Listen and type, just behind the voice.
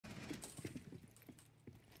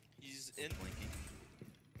He's in. Blinking.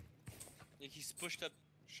 Like he's pushed up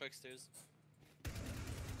Shark stairs.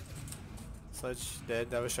 Sledge dead.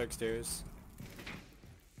 That was Shark stairs.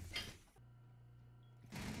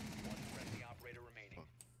 One friendly operator remaining.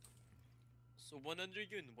 So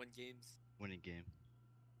 100 you in 1 games. Winning game.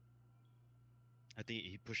 I think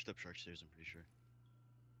he pushed up Shark stairs, I'm pretty sure.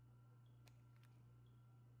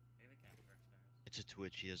 It's a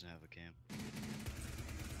Twitch, he doesn't have a cam.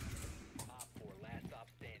 Op 4, last stop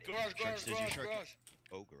standing. Garage, Shark garage, stairs, garage, shark. garage.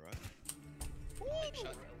 Oh, garage.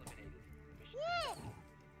 Shot. Four eliminated.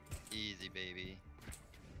 Easy, baby.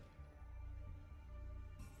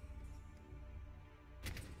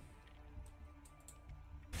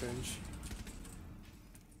 Fringe.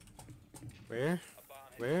 Where? A bomb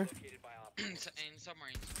has Where? been located by Op 4. In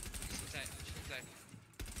submarines. Inside.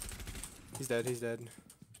 He's dead. He's dead.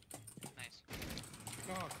 Nice.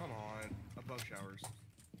 Oh, come on. Above showers.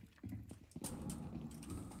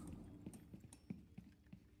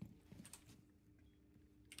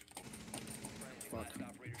 Last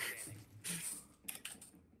operator standing.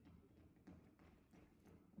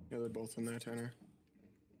 Yeah, they're both in there, Tanner.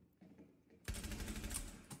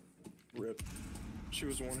 Rip. She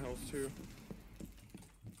was 1 health too.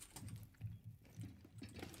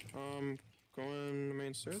 Going the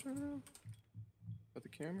main stairs right now? At the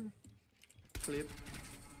camera? Flip.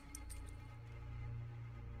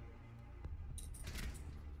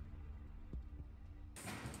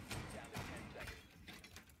 Down to 10 seconds.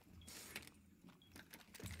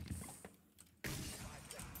 5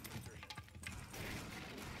 seconds insertion.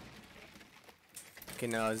 Okay,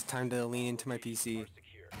 now it's time to lean into my PC. Are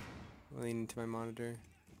secure. Lean into my monitor.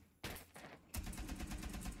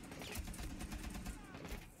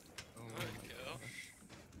 Oh my Good go.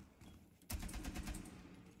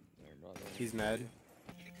 He's mad.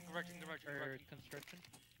 Correcting. Construction.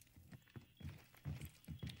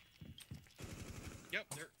 Yep,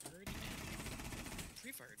 they're already in.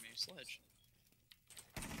 Pre-fired me, Sledge.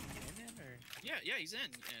 In or? Yeah, he's in.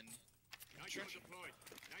 And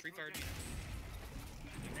pre-fired me.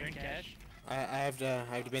 You're in cash. I have to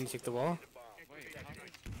bend to take the wall. The bomb. Wait, how did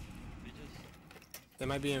they just? They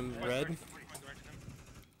might be in red.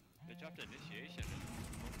 They dropped initiation.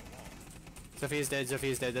 Sophia's dead.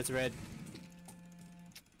 That's red.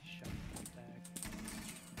 Shut back.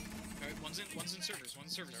 Alright, one's in servers. Don't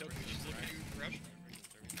just look at you, rush.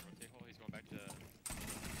 He's going back to.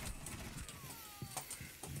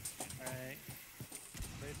 Alright.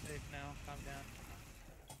 Play safe now. Calm down.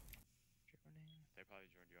 Droning. They probably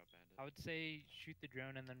joined you up, Bandit. I would say shoot the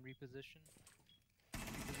drone and then reposition.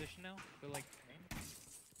 Reposition now? Go like main.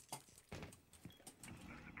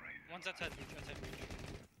 One's outside reach.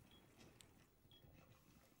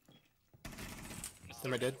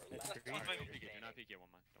 Am I dead? Don't peek it. Do not peek it. One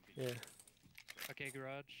man. Don't peek Yeah. it. Okay,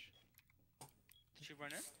 garage. Did you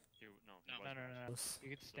run in? No. No. You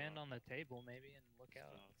could stand on the table maybe and look Still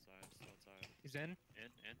out. outside. Still outside. He's in.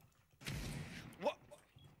 In. What?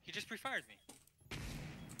 He just pre-fired me.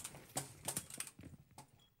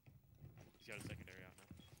 He's got a secondary out now.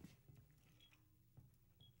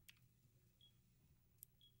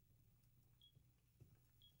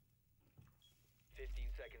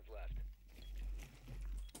 15 seconds left.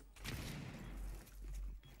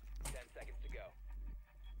 10 seconds to go.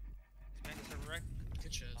 Man, this is a wreck.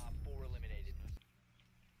 Good shit. Op 4 eliminated.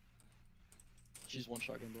 She's one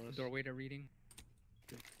shotgun blast. Doorway to reading.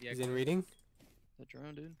 Yeah, He's in reading. The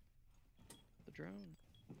drone, dude. The drone.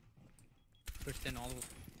 pushed in all the way.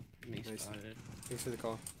 Nice. Thanks for the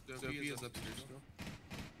call. Sophia's upstairs still.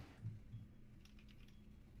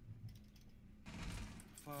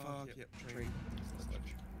 Fuck, yep, train.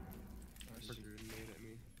 Nice. Made at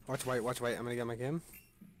me. Watch white. I'm gonna get my cam.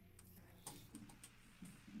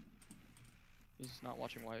 He's not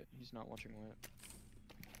watching white.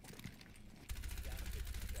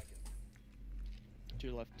 To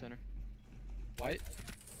your left, Tanner. White.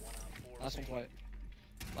 Last one's white.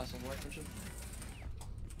 Christian.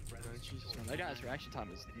 Jesus, man, that guy's reaction time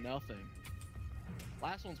is nothing.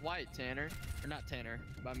 Last one's white, Tanner. Or not Tanner,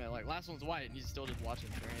 but I meant like last one's white and he's still just watching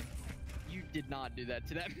train. You did not do that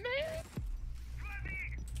to that man.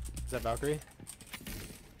 Is that Valkyrie?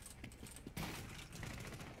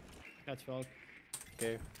 That's Valk.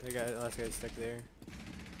 Okay, the guy, last guy's stuck there.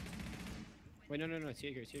 Wait, no, it's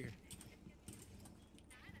Jaeger.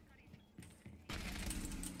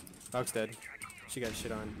 Valk's dead. She got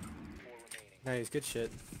shit on. Nice, good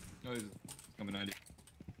shit. No, he's coming 90.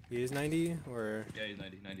 He is 90, or? Yeah, he's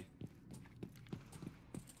 90.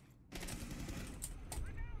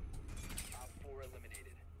 Op 4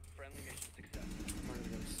 eliminated. Friendly mission successful. I'm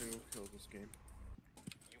gonna single kill this game.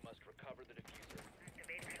 You must recover the diffuser.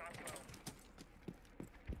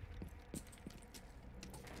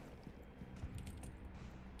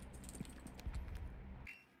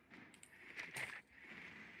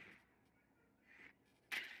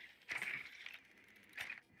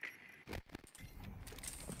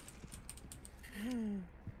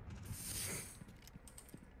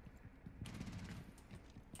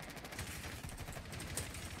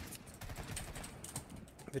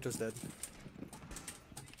 Vigil's dead. You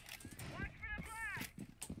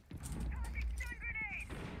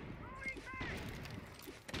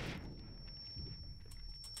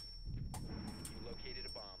located a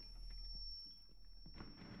bomb.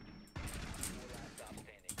 4 last stop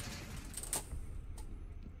standing.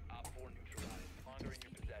 Op 4 neutralized. Longer in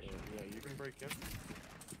your possession. Yeah, you can break in.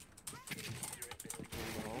 User has been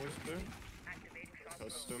Always clear.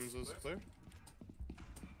 Customs is clear.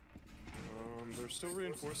 They're still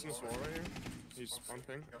reinforcing this wall right here. He's on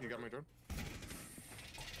ping. He got my drone.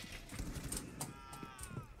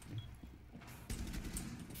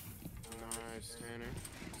 Nice, Tanner.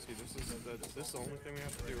 See, this is the only thing we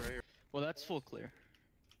have to do right here. Well, that's full clear.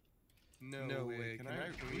 No way. Can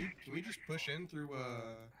we just push in through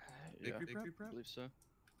Yeah, Bakery I Prep? believe so.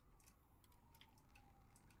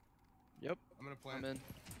 Yep, I'm gonna plant. I'm in.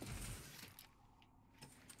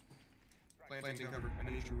 Planting cover.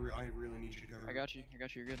 I really need you to cover. I got you,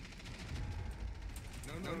 you're good.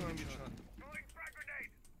 No, I'm getting shot.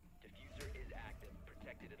 Diffuser is active.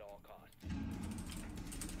 Protected at all costs.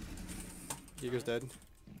 Jaeger's dead.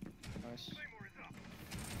 Nice.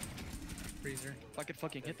 Freezer. If I could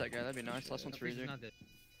fucking hit that guy, that'd be nice. Last one's freezer. Not dead.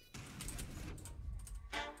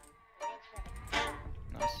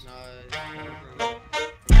 Nice.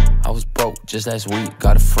 I was broke just last week,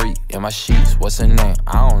 got a freak in my sheets. What's her name?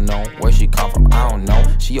 I don't know. Where she come from? I don't know.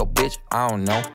 She your bitch? I don't know.